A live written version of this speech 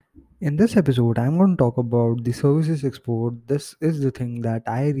In this episode, I'm going to talk about the services export. This is the thing that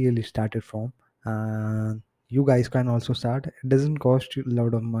I really started from, and you guys can also start. It doesn't cost you a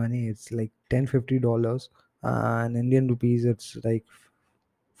lot of money. It's like $10-50, and Indian rupees. It's like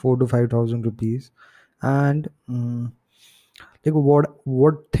 4 to 5 thousand rupees, and like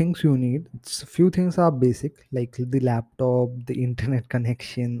what things you need. It's few things are basic, like the laptop, the internet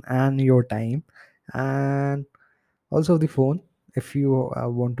connection, and your time, and also the phone if you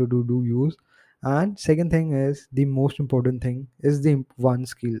want to do use. And second thing is the most important thing is the one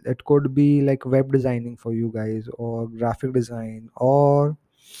skill. It could be like web designing for you guys, or graphic design, or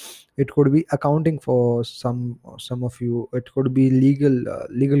it could be accounting for some of you. It could be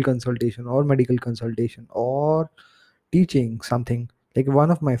legal consultation or medical consultation, or teaching something. Like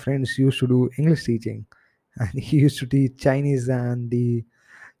one of my friends used to do English teaching, and he used to teach Chinese and the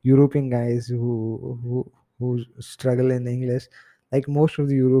European guys who struggle in English. Like most of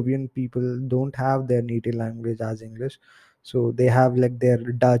the European people don't have their native language as English, so they have like their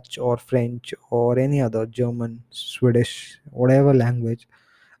Dutch or French or any other German, Swedish, whatever language.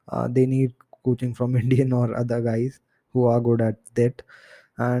 They need coaching from Indian or other guys who are good at that.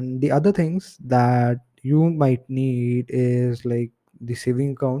 And the other things that you might need is like the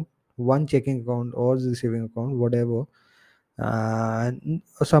saving account, one checking account or the saving account, whatever, and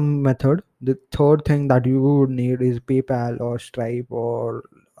some method. The third thing that you would need is PayPal or Stripe, or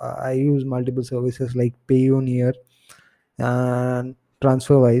I use multiple services like Payoneer and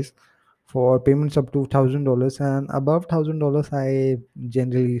TransferWise for payments up to $1,000, and above $1,000 I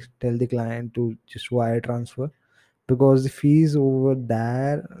generally tell the client to just wire transfer, because the fees over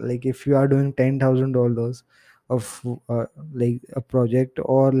there, like if you are doing $10,000 of like a project,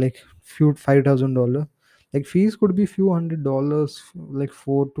 or like few $5,000, like fees could be few $100, like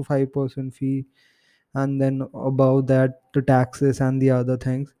 4 to 5% fee, and then above that the taxes and the other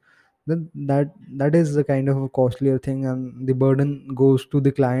things. Then that is the kind of a costlier thing, and the burden goes to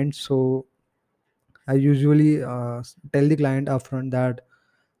the client. So I usually tell the client upfront that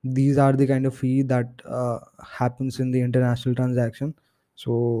these are the kind of fee that happens in the international transaction.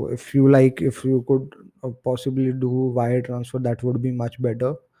 So if you could possibly do wire transfer, that would be much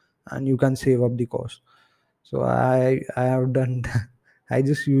better, and you can save up the cost. So I have done that. I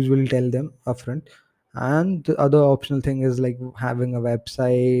just usually tell them upfront. And the other optional thing is like having a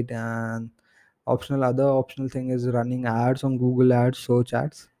website, and other optional thing is running ads on Google Ads, search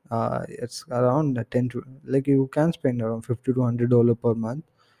ads. It's around 10 to, like you can spend around $50 to $100 per month,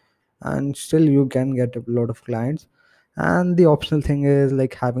 and still you can get a lot of clients. And the optional thing is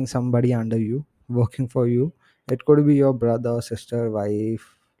like having somebody under you working for you. It could be your brother, sister,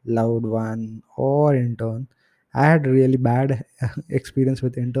 wife, loved one, or intern. I had really bad experience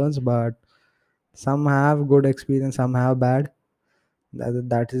with interns, but some have good experience, some have bad.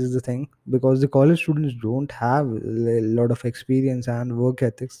 That is the thing, because the college students don't have a lot of experience and work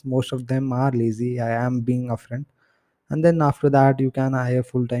ethics. Most of them are lazy. I am being upfront. And then after that you can hire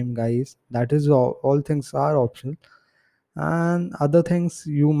full-time guys. That is all things are optional. And other things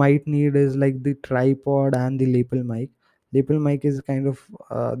you might need is like the tripod and the lapel mic. Lapel mic is kind of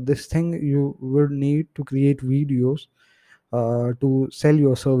this thing you would need to create videos to sell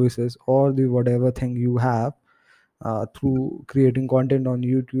your services or the whatever thing you have, through creating content on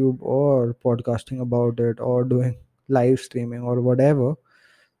YouTube or podcasting about it or doing live streaming or whatever.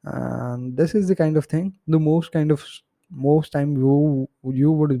 And this is the kind of thing. The most time you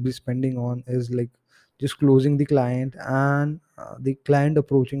would be spending on is like just closing the client, and the client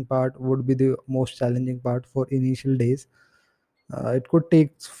approaching part would be the most challenging part for initial days. It could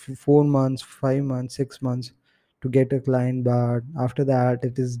take 4 months, 5 months, 6 months to get a client, but after that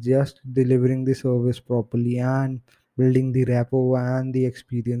it is just delivering the service properly and building the rapport and the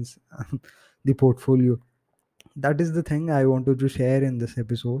experience, the portfolio. That is the thing I wanted to share in this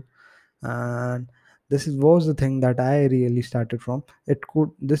episode. And was the thing that I really started from. It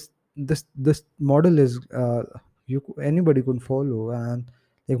could this model is anybody could follow, and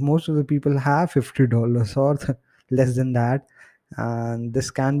like most of the people have $50 or less than that, and this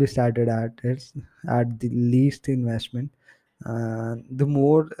can be started at the least investment. And the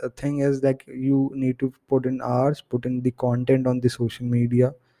more thing is like you need to put in hours, put in the content on the social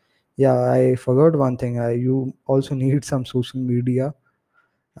media. Yeah, I forgot one thing. You also need some social media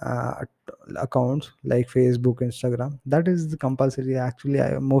accounts like Facebook, Instagram. That is the compulsory. Actually,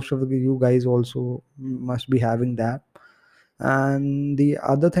 most of you guys also must be having that. And the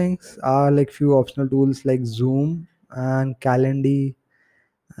other things are like few optional tools like Zoom and Calendly.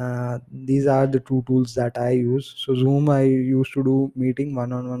 These are the two tools that I use. So Zoom, I used to do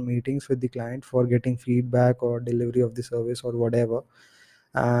one-on-one meetings with the client for getting feedback or delivery of the service or whatever.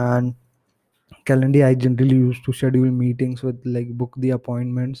 And Calendly, I generally used to schedule meetings with, like, book the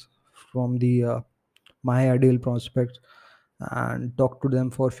appointments from the my ideal prospects and talk to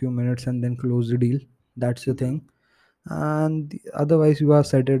them for a few minutes and then close the deal. That's the thing. And otherwise, you are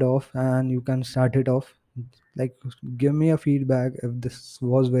set it off and you can start it off. Like, give me a feedback if this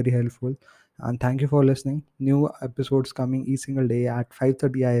was very helpful. And thank you for listening. New episodes coming each single day at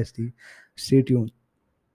 5:30 IST. Stay tuned.